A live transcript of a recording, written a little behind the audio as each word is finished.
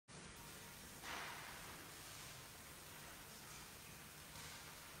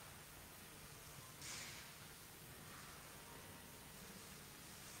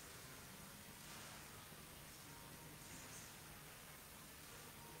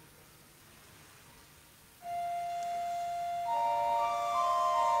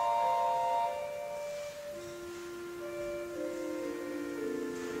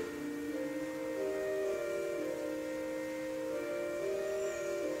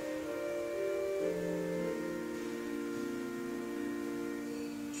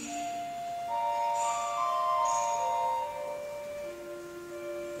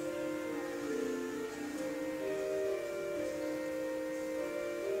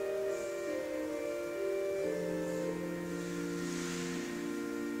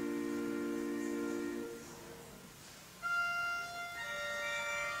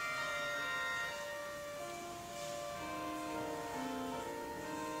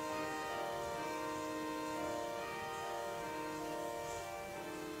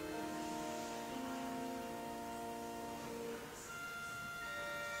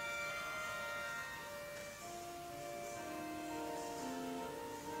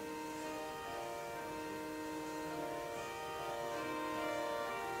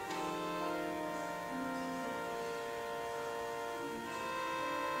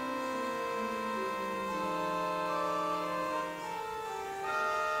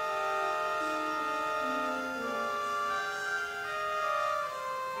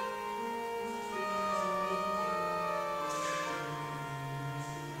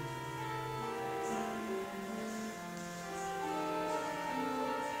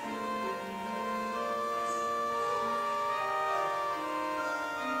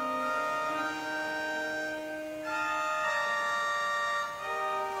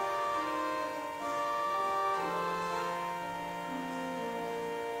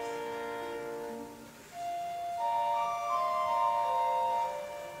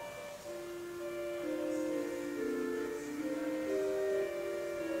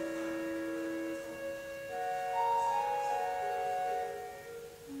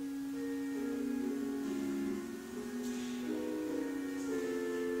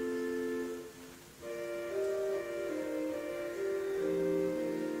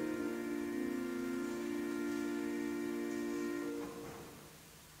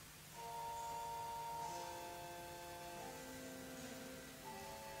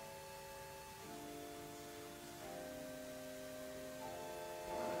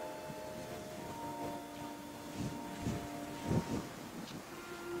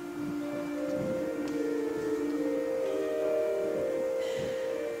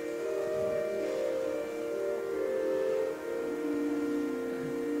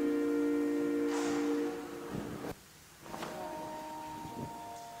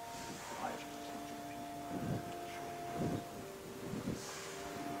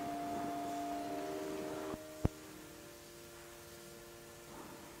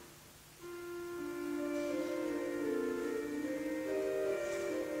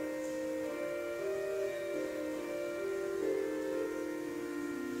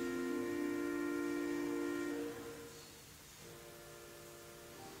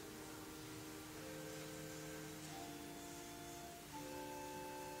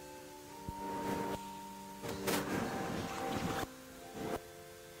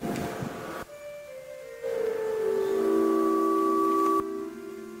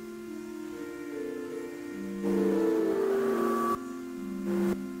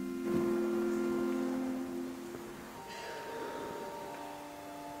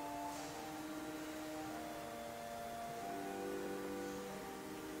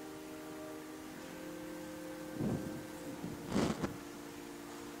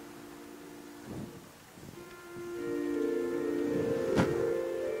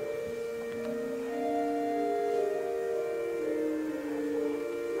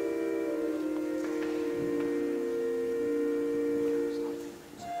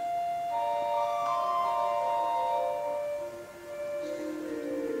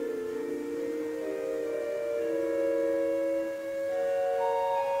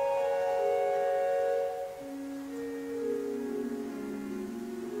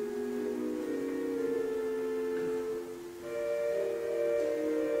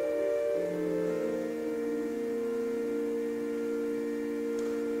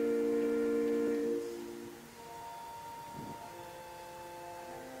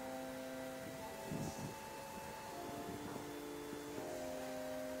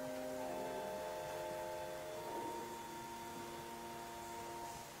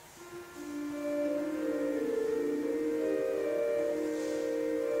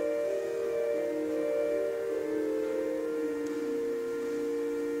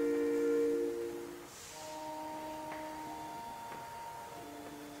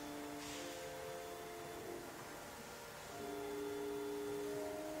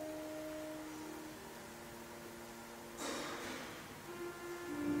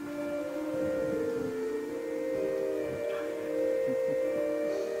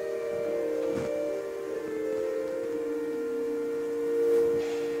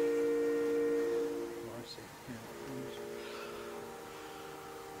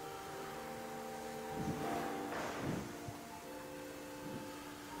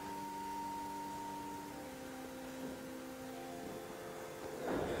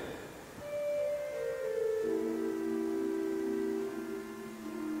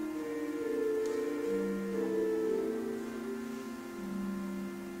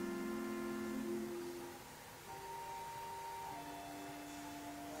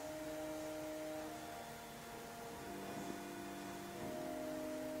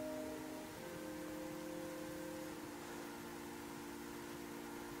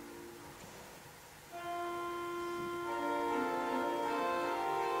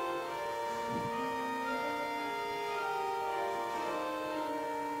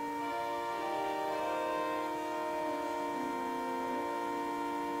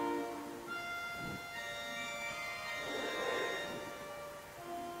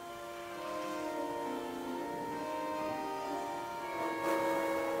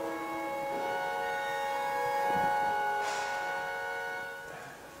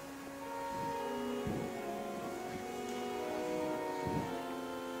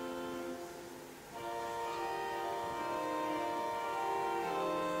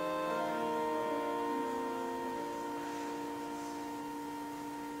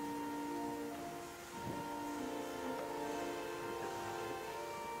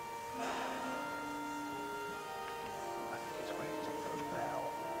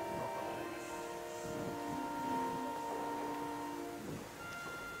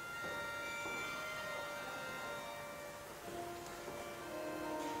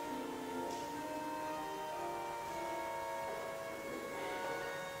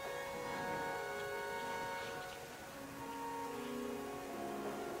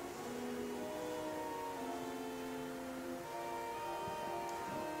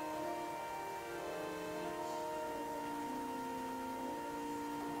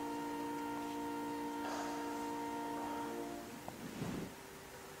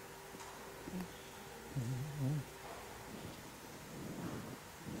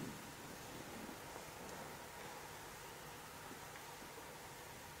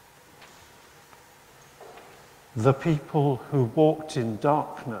The people who walked in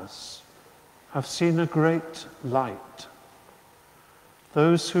darkness have seen a great light.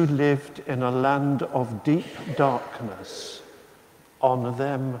 Those who lived in a land of deep darkness, on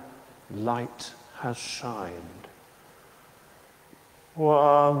them light has shined.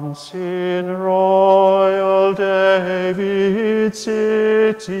 Once in royal David's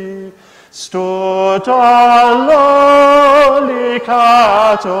city stood a lowly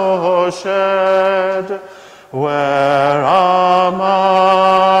cattle shed, where a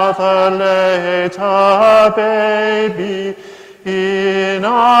mother laid her baby in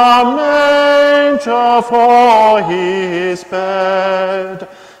a manger for his bed.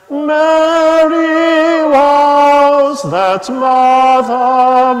 Mary was that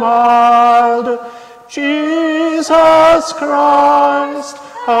mother mild, Jesus Christ,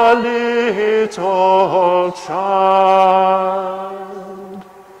 a little child.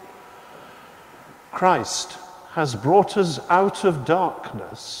 Christ has brought us out of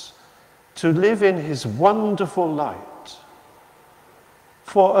darkness to live in his wonderful light.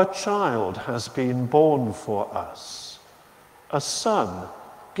 For a child has been born for us, a son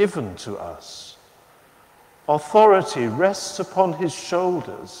given to us. Authority rests upon his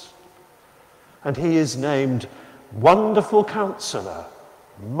shoulders, and he is named Wonderful Counselor,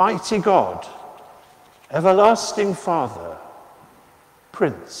 Mighty God, Everlasting Father,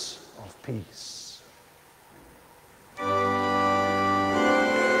 Prince of Peace.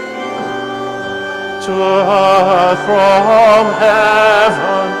 To earth from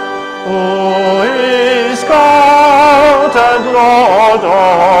heaven, who is God and Lord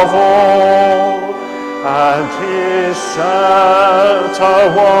of all, and his shelter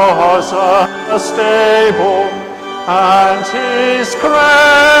was a stable, and his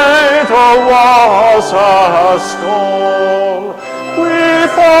cradle was a stall,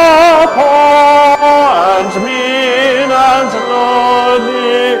 with a poor and mean and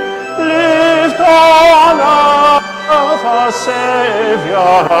lonely, lived on earth a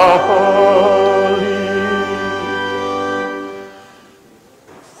Saviour holy.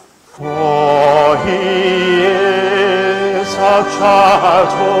 For he is our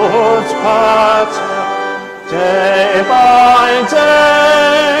childhood's pattern, day by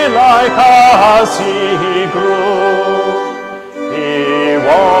day, like us he grew. He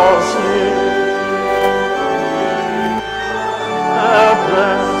was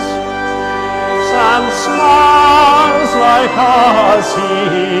helpless, and smiles like us he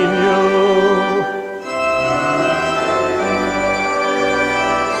knew.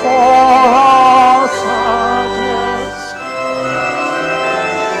 For our sadness,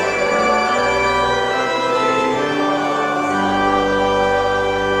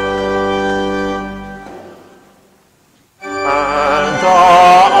 and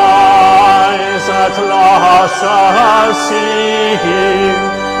our eyes at last shall see him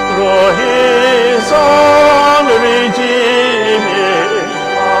through his own redeeming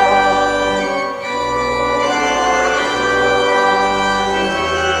power.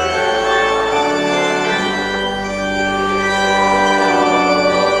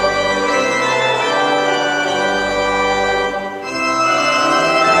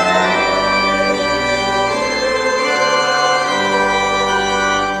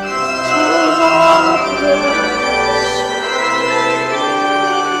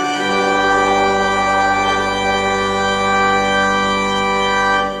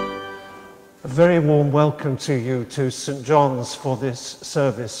 A very warm welcome to you to St. John's for this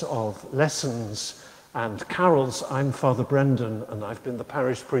service of lessons and carols. I'm Father Brendan, and I've been the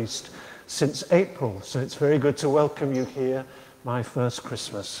parish priest since April, so it's very good to welcome you here, my first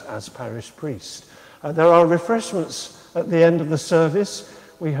Christmas as parish priest. There are refreshments at the end of the service.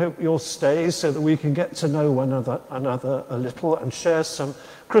 We hope you'll stay so that we can get to know one another a little and share some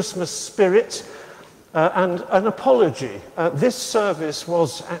Christmas spirit. And an apology. This service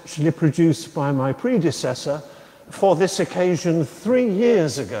was actually produced by my predecessor for this occasion 3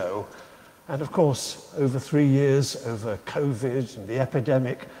 years ago. And of course, over 3 years, over COVID and the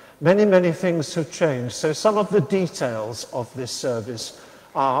epidemic, many, many things have changed. So some of the details of this service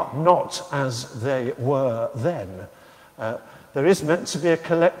are not as they were then. There is meant to be a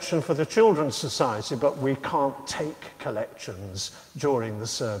collection for the Children's Society, but we can't take collections during the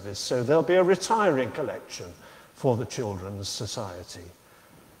service. So there'll be a retiring collection for the Children's Society.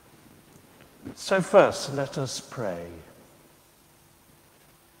 So first, let us pray.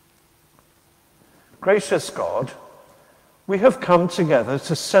 Gracious God, we have come together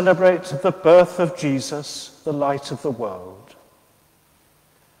to celebrate the birth of Jesus, the light of the world.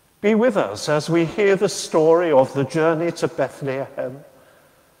 Be with us as we hear the story of the journey to Bethlehem,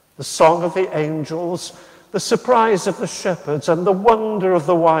 the song of the angels, the surprise of the shepherds, and the wonder of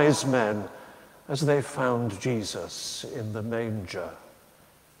the wise men as they found Jesus in the manger.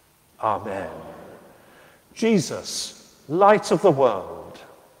 Amen. Jesus, light of the world.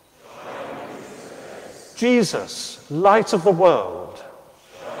 Jesus, light of the world.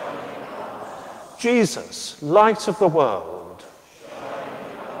 Jesus, light of the world.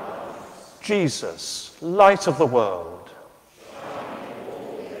 Jesus, light of the world.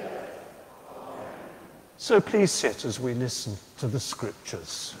 So please sit as we listen to the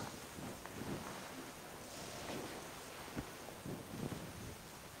scriptures.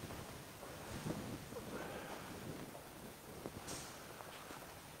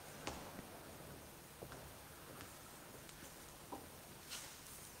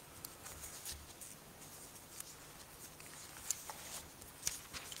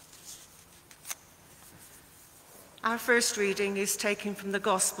 Our first reading is taken from the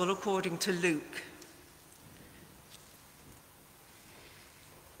Gospel according to Luke.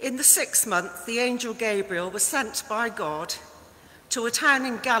 In the 6th month, the angel Gabriel was sent by God to a town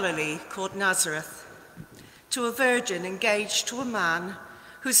in Galilee called Nazareth, to a virgin engaged to a man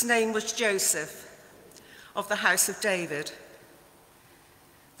whose name was Joseph, of the house of David.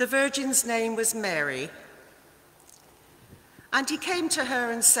 The virgin's name was Mary. And he came to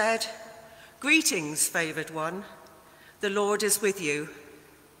her and said, "Greetings, favored one, the Lord is with you."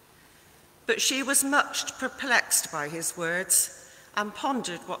 But she was much perplexed by his words and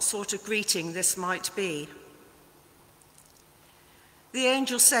pondered what sort of greeting this might be. The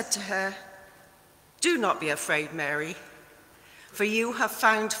angel said to her, "Do not be afraid, Mary, for you have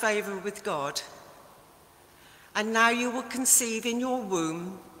found favor with God. And now you will conceive in your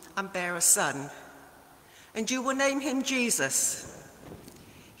womb and bear a son, and you will name him Jesus.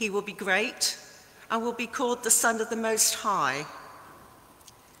 He will be great and will be called the Son of the Most High.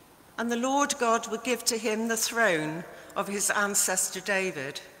 And the Lord God will give to him the throne of his ancestor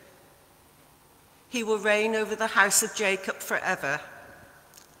David. He will reign over the house of Jacob forever,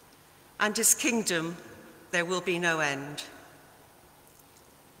 and his kingdom there will be no end."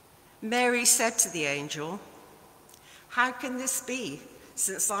 Mary said to the angel, "How can this be,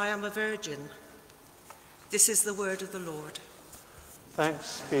 since I am a virgin?" This is the word of the Lord.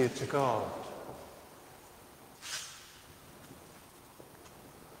 Thanks be to God.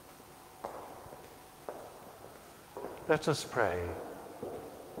 Let us pray.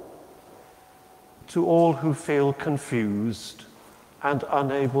 To all who feel confused and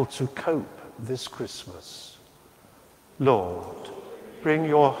unable to cope this Christmas, Lord, bring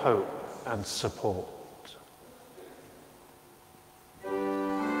your hope and support.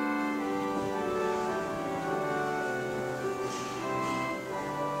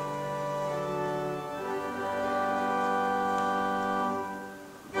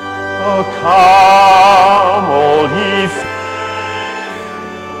 Oh, come, all ye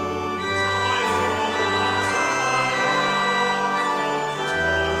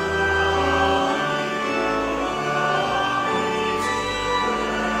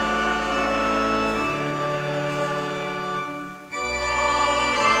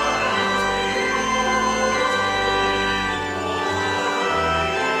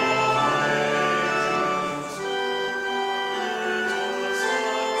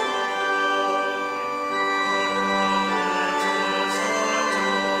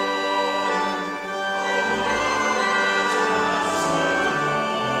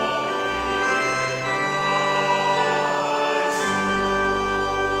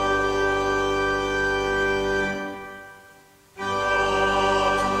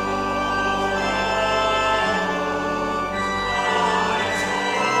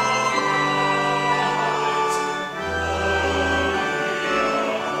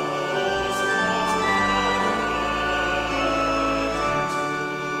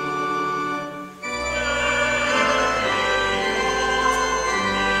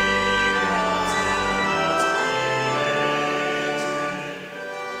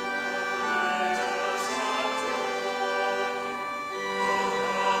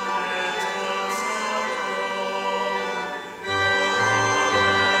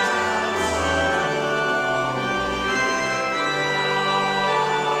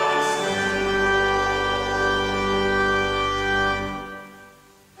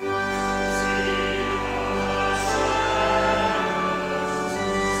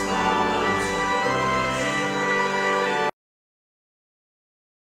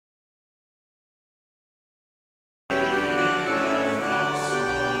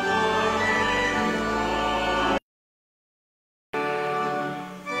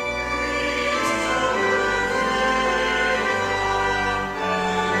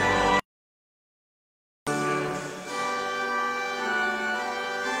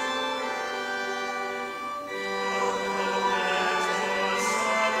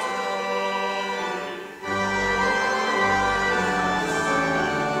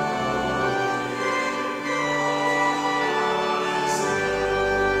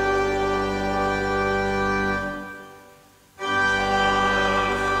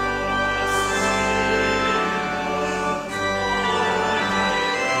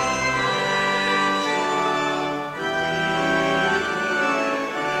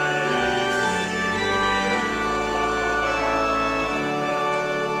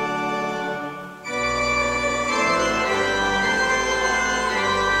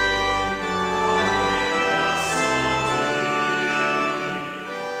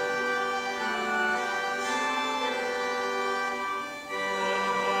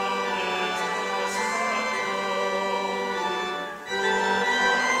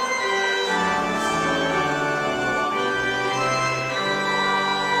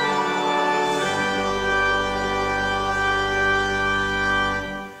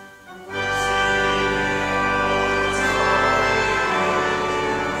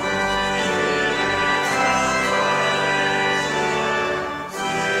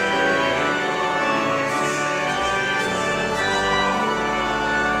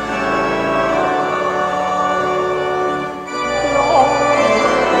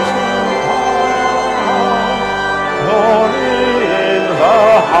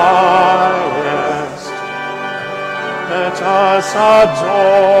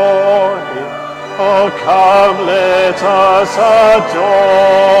adore him. Oh, come, let us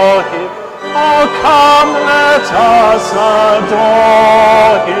adore him. Oh, come, let us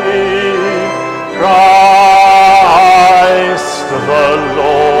adore him. Christ the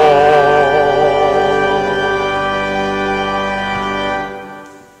Lord.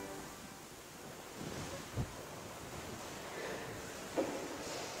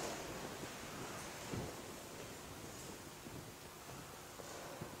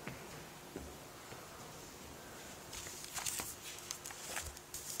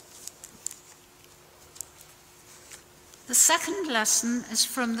 The second lesson is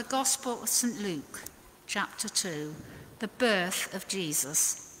from the Gospel of St. Luke, chapter 2, the birth of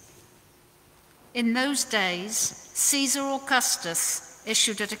Jesus. In those days, Caesar Augustus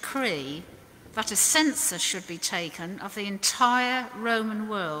issued a decree that a census should be taken of the entire Roman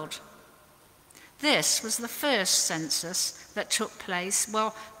world. This was the first census that took place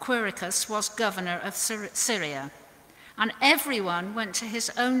while Quiricus was governor of Syria, and everyone went to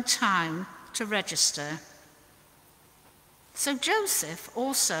his own town to register. So Joseph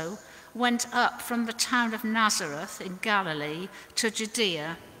also went up from the town of Nazareth in Galilee to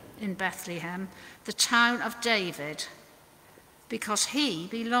Judea in Bethlehem, the town of David, because he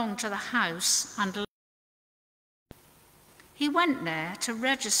belonged to the house and he went there to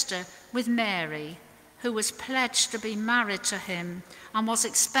register with Mary, who was pledged to be married to him and was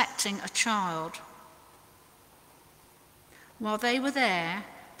expecting a child. While they were there,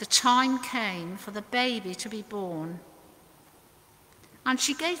 the time came for the baby to be born. And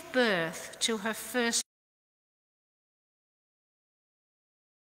she gave birth to her first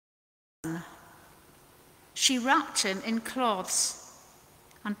son. She wrapped him in cloths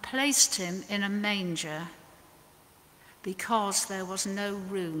and placed him in a manger because there was no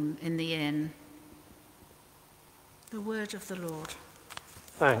room in the inn. The word of the Lord.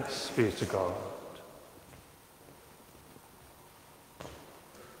 Thanks be to God.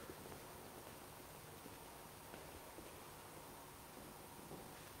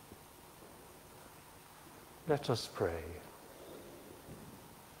 Let us pray.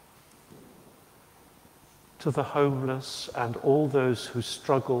 To the homeless and all those who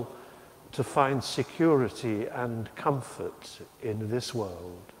struggle to find security and comfort in this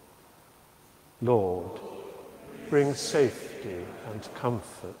world, Lord, bring safety and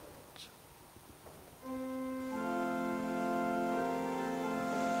comfort.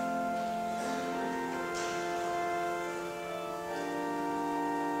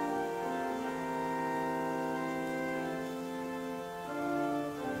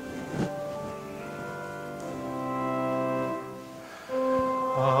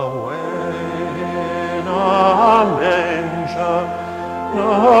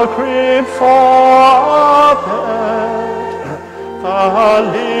 A crib for a bed, the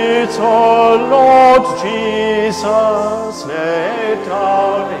little Lord Jesus laid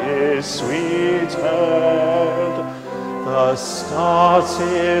down his sweet head. The stars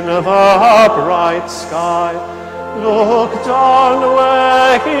in the bright sky looked down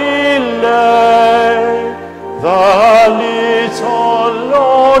where he lay. The little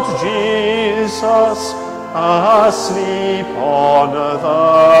Lord Jesus asleep on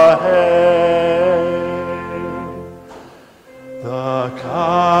the hay. The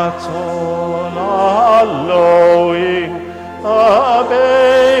cattle are lowing, the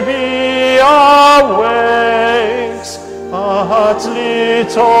baby awakes, but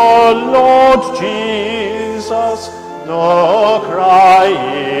little Lord Jesus no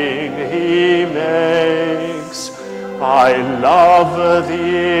crying he makes. I love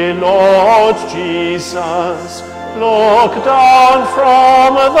thee, Lord Jesus, look down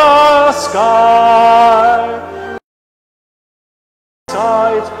from the sky,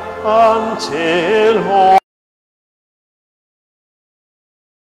 sight until morning.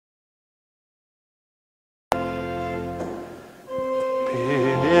 Be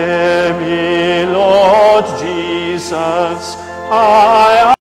near me, Lord Jesus,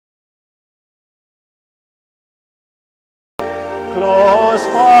 I close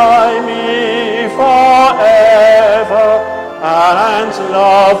by me forever, and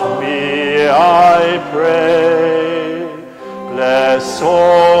love me, I pray. Bless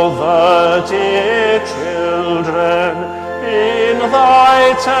all the dear children in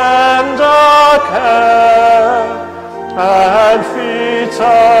thy tender care, and fit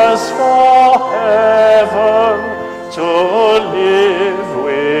us for heaven to live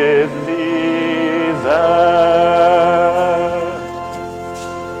with thee there.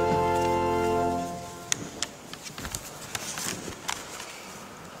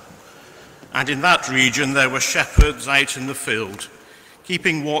 And in that region there were shepherds out in the field,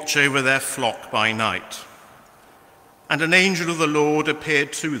 keeping watch over their flock by night. And an angel of the Lord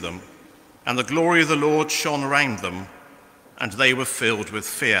appeared to them, and the glory of the Lord shone around them, and they were filled with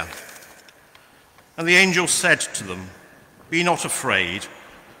fear. And the angel said to them, "Be not afraid,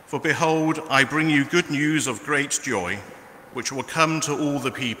 for behold, I bring you good news of great joy, which will come to all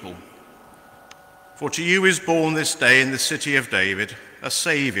the people. For to you is born this day in the city of David a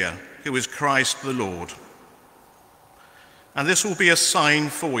Saviour, who is Christ the Lord. And this will be a sign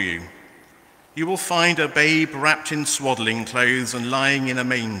for you. You will find a babe wrapped in swaddling clothes and lying in a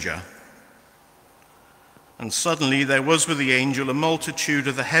manger." And suddenly there was with the angel a multitude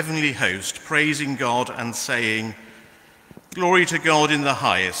of the heavenly host, praising God and saying, "Glory to God in the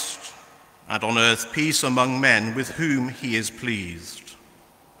highest, and on earth peace among men with whom he is pleased."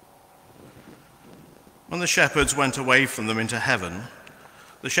 When the shepherds went away from them into heaven,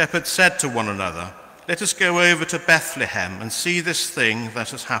 the shepherds said to one another, "Let us go over to Bethlehem and see this thing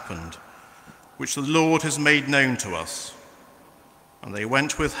that has happened, which the Lord has made known to us." And they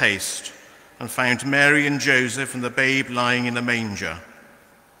went with haste and found Mary and Joseph and the babe lying in a manger.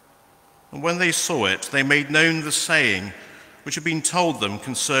 And when they saw it, they made known the saying which had been told them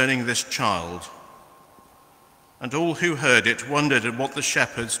concerning this child. And all who heard it wondered at what the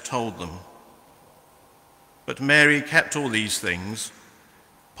shepherds told them. But Mary kept all these things,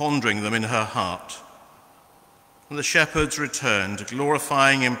 pondering them in her heart. And the shepherds returned,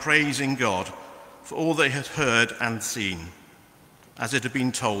 glorifying and praising God for all they had heard and seen, as it had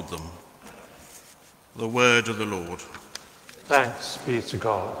been told them. The word of the Lord. Thanks be to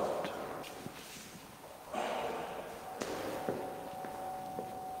God.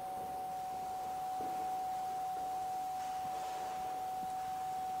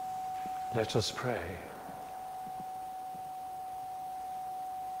 Let us pray.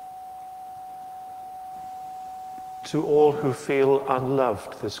 To all who feel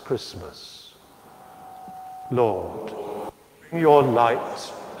unloved this Christmas, Lord, bring your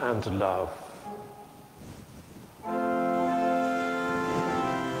light and love.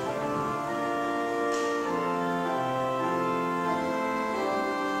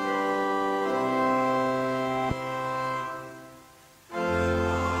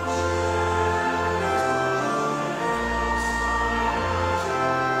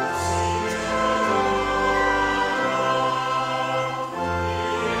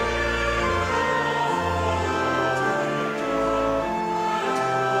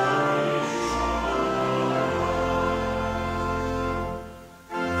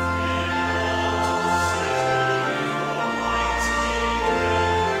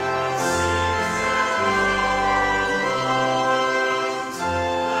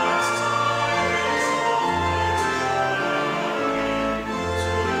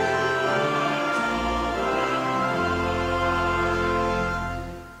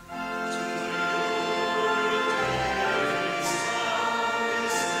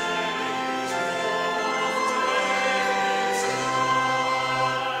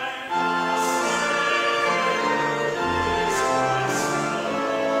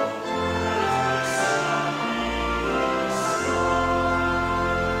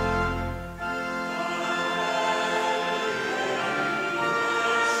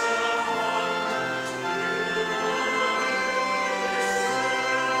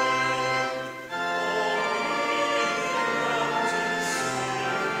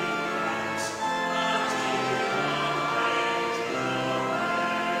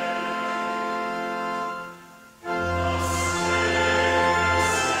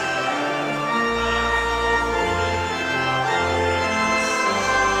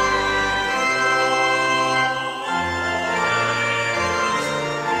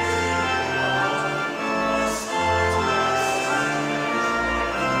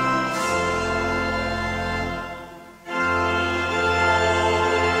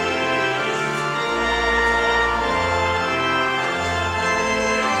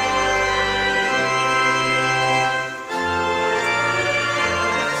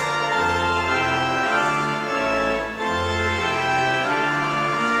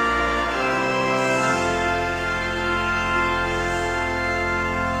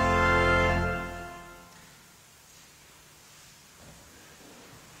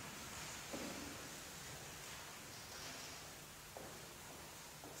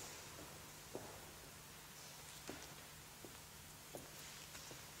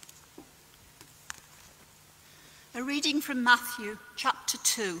 A reading from Matthew chapter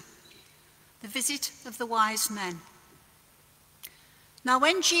 2, the visit of the wise men. Now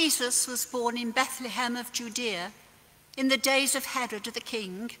when Jesus was born in Bethlehem of Judea, in the days of Herod the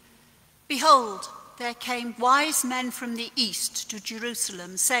king, behold, there came wise men from the east to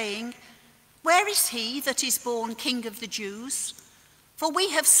Jerusalem, saying, "Where is he that is born King of the Jews? For we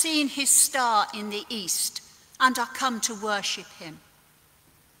have seen his star in the east and are come to worship him."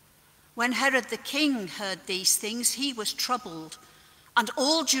 When Herod the king heard these things, he was troubled, and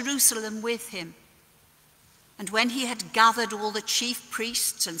all Jerusalem with him. And when he had gathered all the chief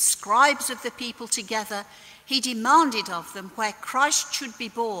priests and scribes of the people together, he demanded of them where Christ should be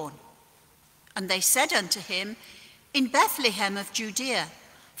born. And they said unto him, "In Bethlehem of Judea,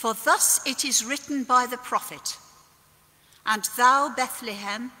 for thus it is written by the prophet, And thou,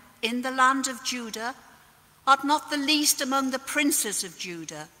 Bethlehem, in the land of Judah, art not the least among the princes of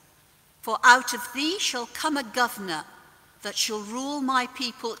Judah, for out of thee shall come a governor that shall rule my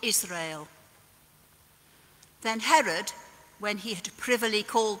people Israel." Then Herod, when he had privily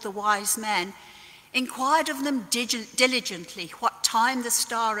called the wise men, inquired of them diligently what time the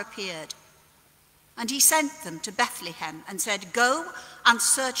star appeared. And he sent them to Bethlehem and said, "Go and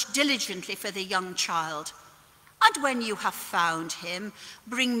search diligently for the young child, and when you have found him,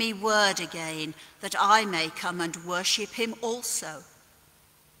 bring me word again, that I may come and worship him also."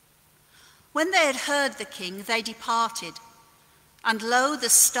 When they had heard the king, they departed. And lo, the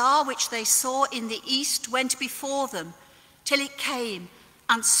star which they saw in the east went before them, till it came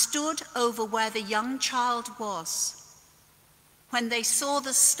and stood over where the young child was. When they saw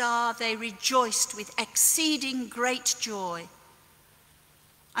the star, they rejoiced with exceeding great joy.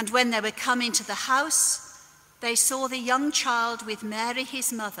 And when they were come into the house, they saw the young child with Mary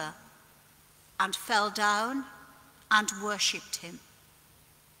his mother, and fell down and worshipped him.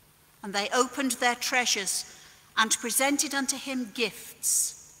 And they opened their treasures and presented unto him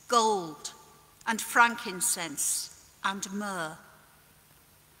gifts, gold and frankincense and myrrh.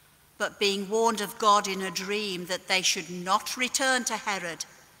 But being warned of God in a dream that they should not return to Herod,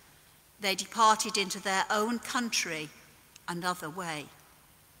 they departed into their own country another way.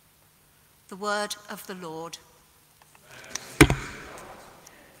 The word of the Lord.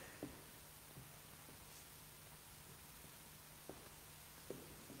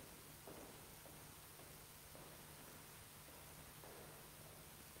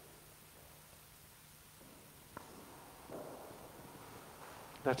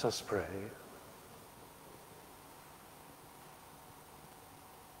 Let us pray.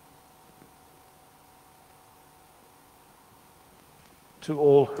 To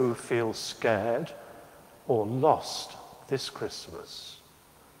all who feel scared or lost this Christmas,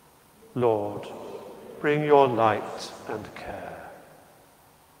 Lord, bring your light and care.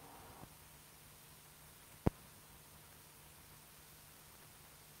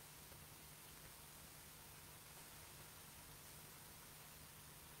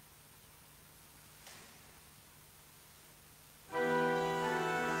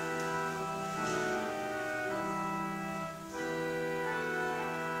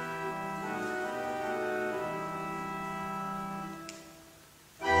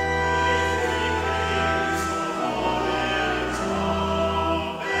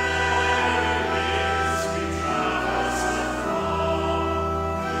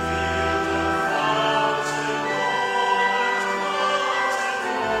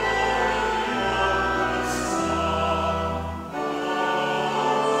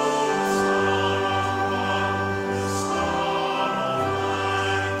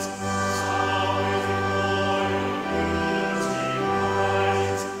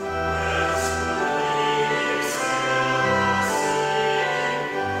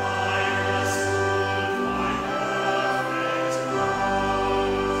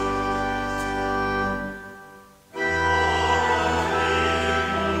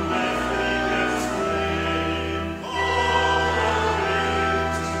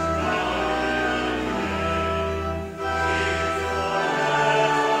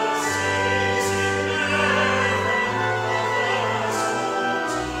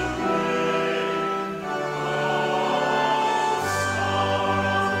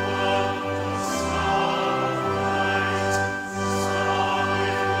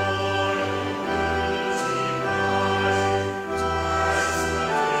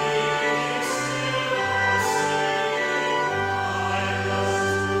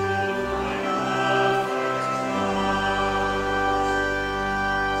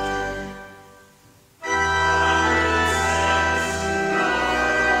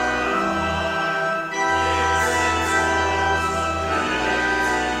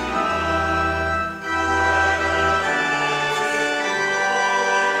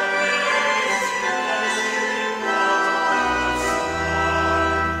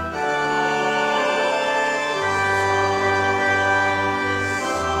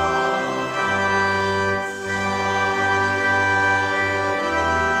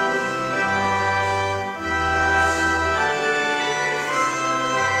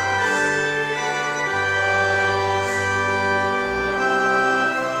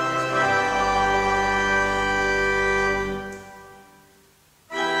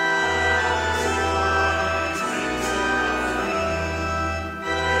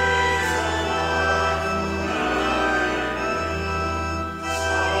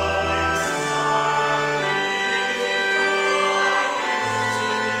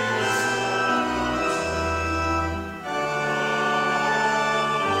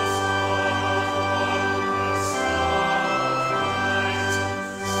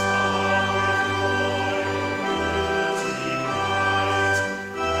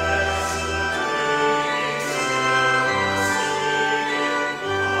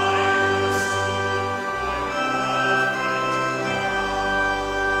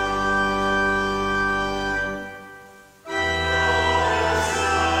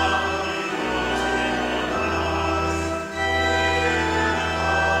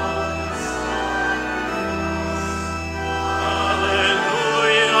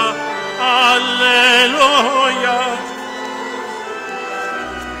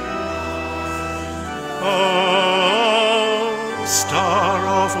 Oh, star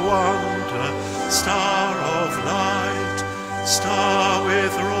of wonder, star of light, star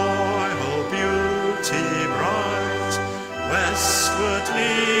with royal beauty bright, westward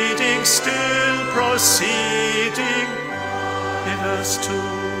leading, still proceeding, in us to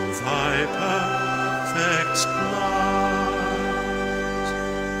thy perfect light.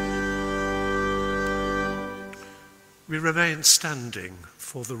 We remain standing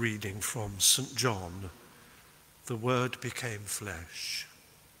for the reading from St. John. The Word became flesh.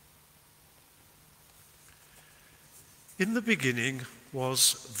 In the beginning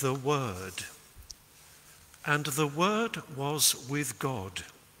was the Word, and the Word was with God,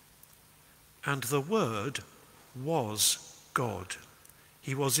 and the Word was God.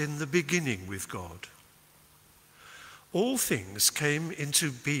 He was in the beginning with God. All things came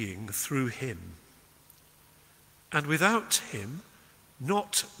into being through him, and without him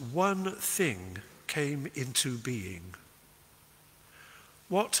not one thing came into being.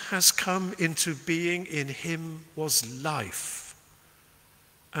 What has come into being in him was life,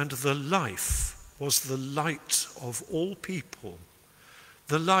 and the life was the light of all people.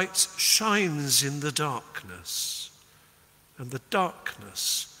 The light shines in the darkness, and the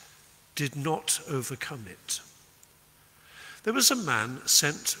darkness did not overcome it. There was a man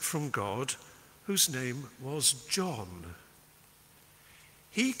sent from God whose name was John.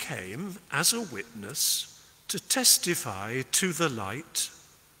 He came as a witness to testify to the light,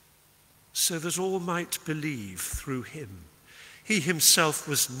 so that all might believe through him. He himself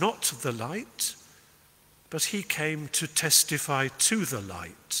was not the light, but he came to testify to the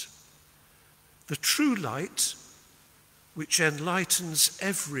light. The true light, which enlightens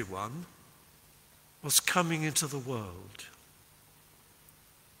everyone, was coming into the world.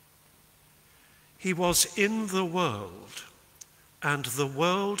 He was in the world, and the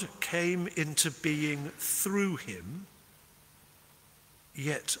world came into being through him,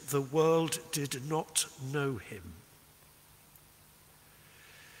 yet the world did not know him.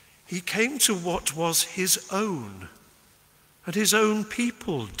 He came to what was his own, and his own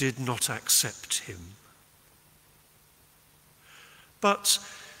people did not accept him. But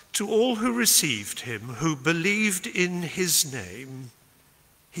to all who received him, who believed in his name,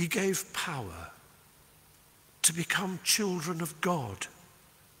 he gave power to become children of God,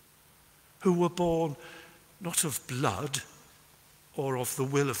 who were born not of blood, or of the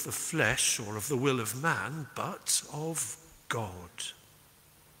will of the flesh, or of the will of man, but of God.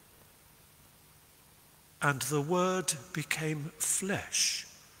 And the Word became flesh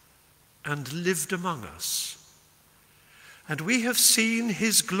and lived among us. And we have seen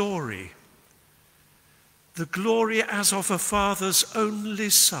his glory, the glory as of a Father's only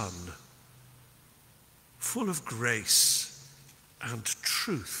Son, full of grace and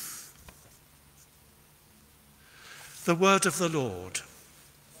truth. The word of the Lord.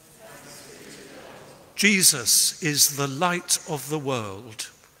 Jesus is the light of the world,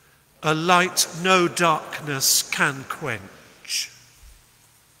 a light no darkness can quench.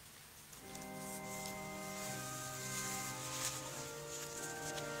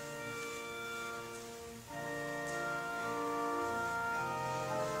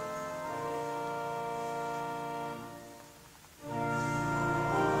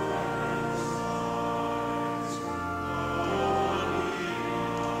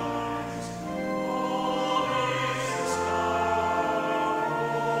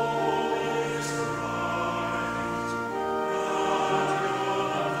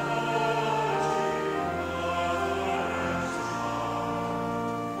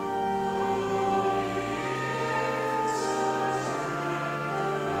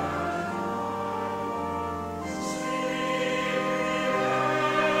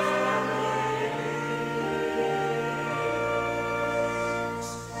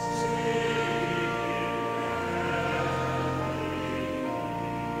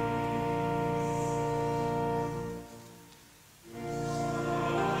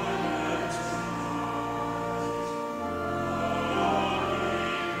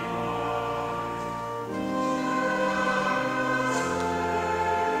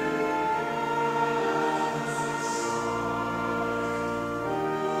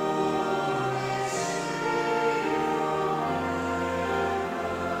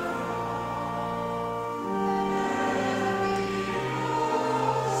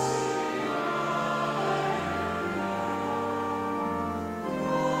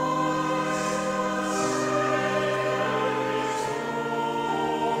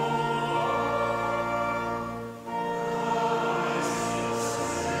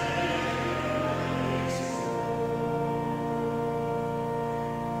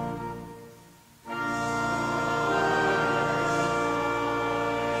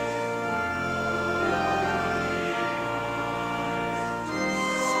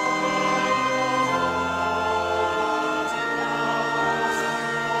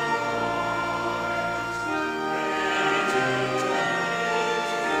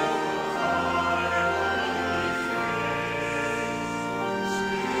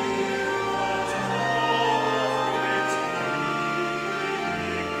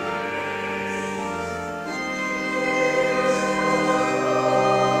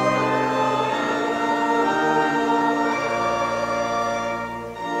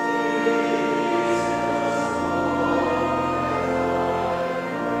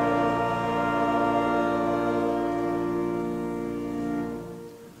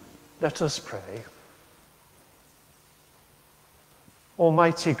 Let us pray.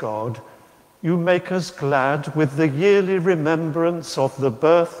 Almighty God, you make us glad with the yearly remembrance of the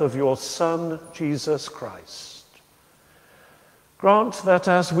birth of your Son, Jesus Christ. Grant that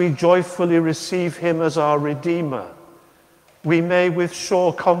as we joyfully receive him as our Redeemer, we may with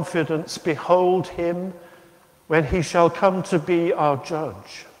sure confidence behold him when he shall come to be our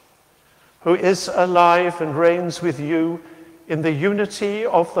judge, who is alive and reigns with you in the unity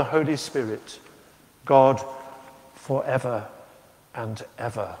of the Holy Spirit, God, forever and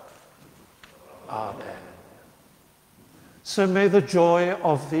ever. Amen. So may the joy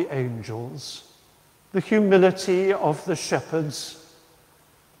of the angels, the humility of the shepherds,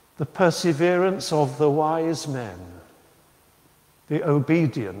 the perseverance of the wise men, the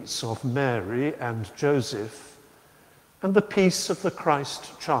obedience of Mary and Joseph, and the peace of the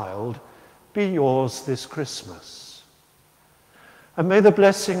Christ child be yours this Christmas. And may the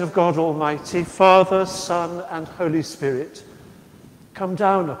blessing of God Almighty, Father, Son, and Holy Spirit come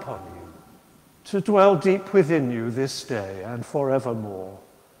down upon you, to dwell deep within you this day and forevermore.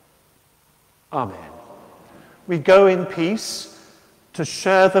 Amen. We go in peace to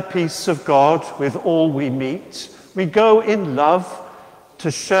share the peace of God with all we meet. We go in love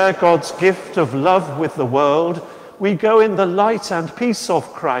to share God's gift of love with the world. We go in the light and peace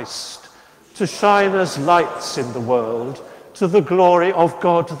of Christ to shine as lights in the world to the glory of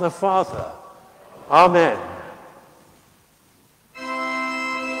God the Father. Amen.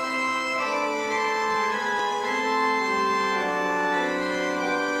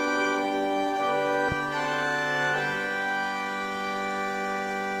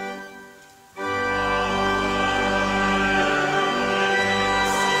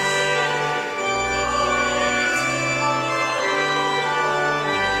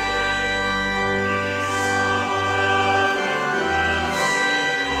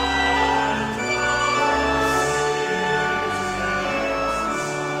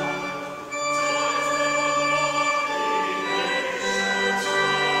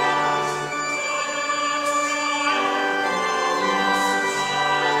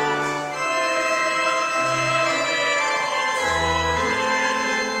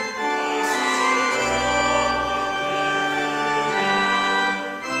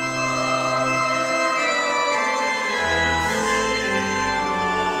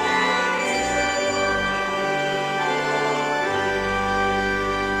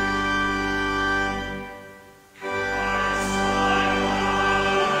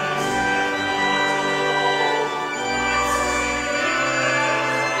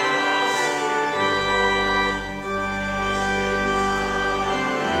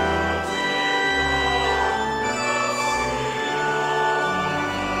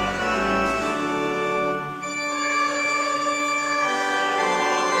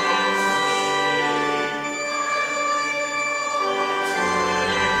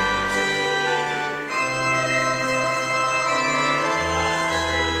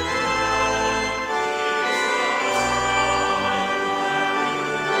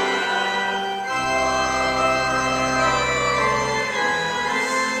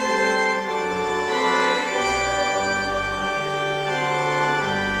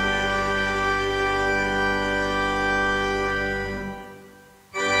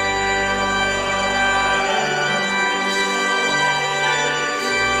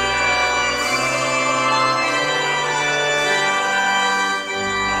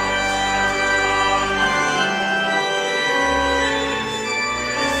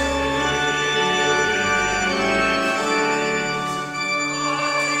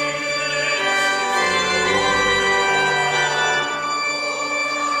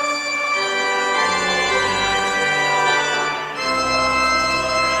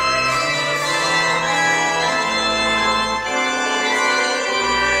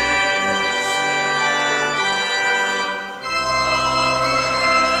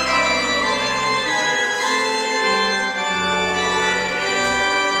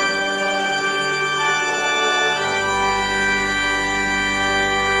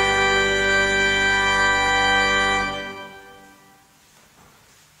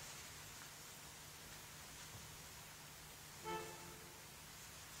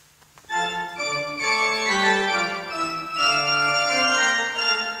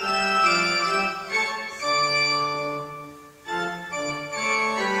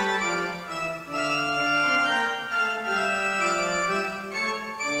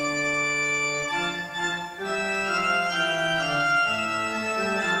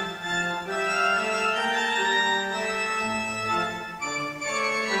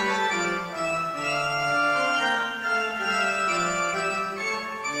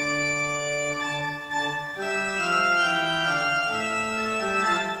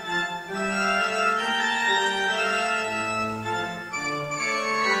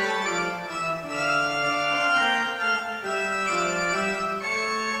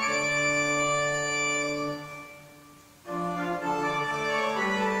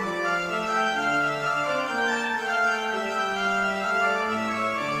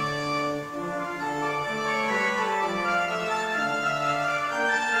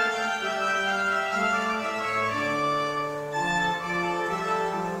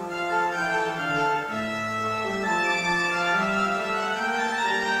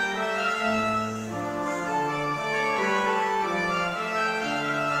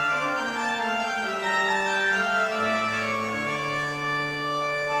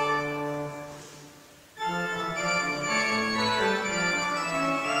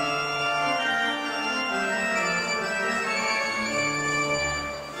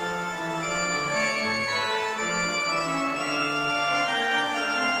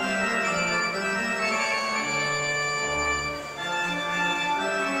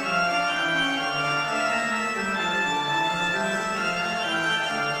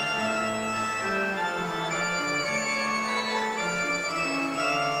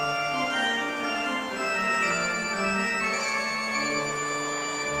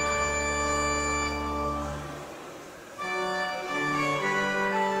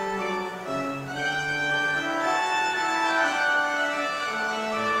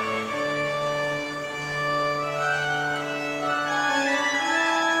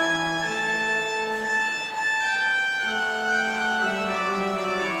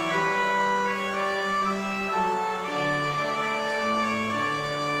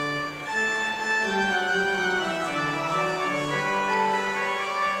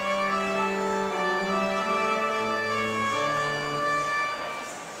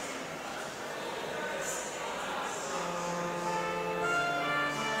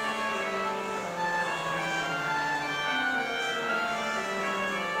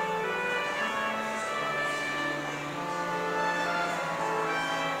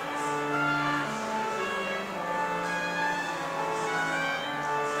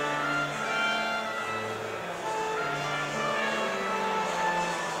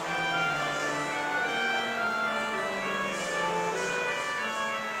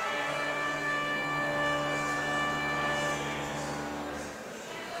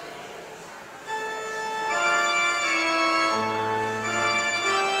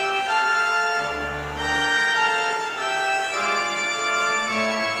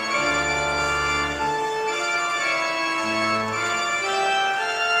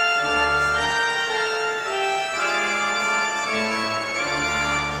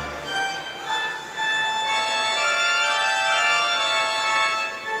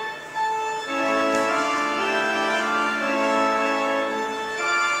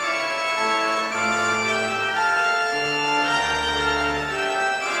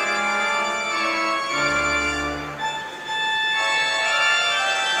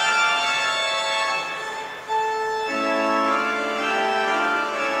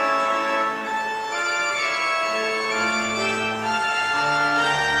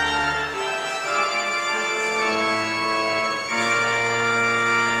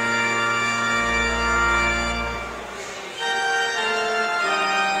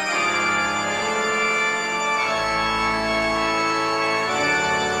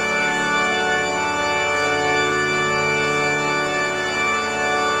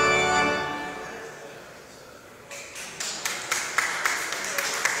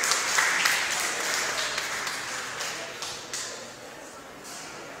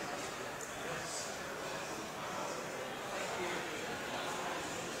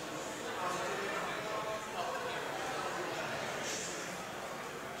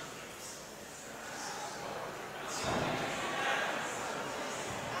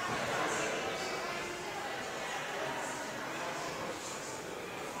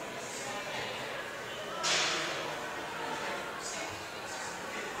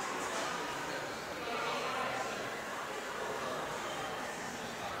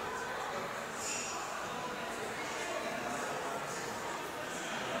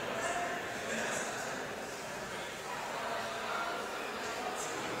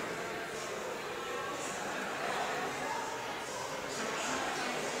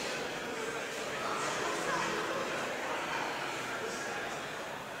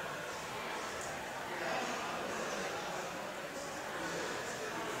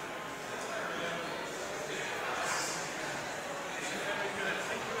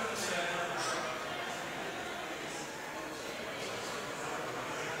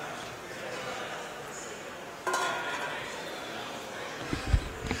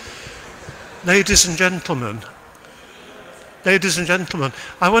 Ladies and gentlemen,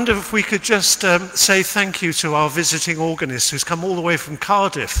 I wonder if we could just say thank you to our visiting organist who's come all the way from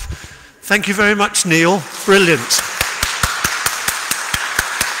Cardiff. Thank you very much, Neil. Brilliant.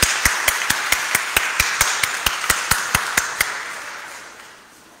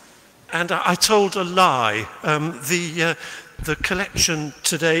 And I told a lie. The collection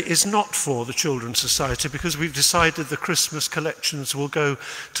today is not for the Children's Society because we've decided the Christmas collections will go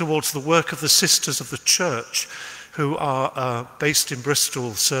towards the work of the Sisters of the Church who are based in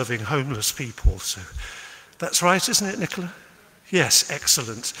Bristol serving homeless people. So that's right, isn't it, Nicola? Yes,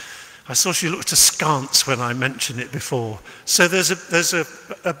 excellent. I saw she looked askance when I mentioned it before. So there's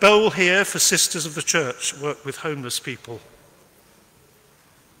a bowl here for Sisters of the Church, work with homeless people.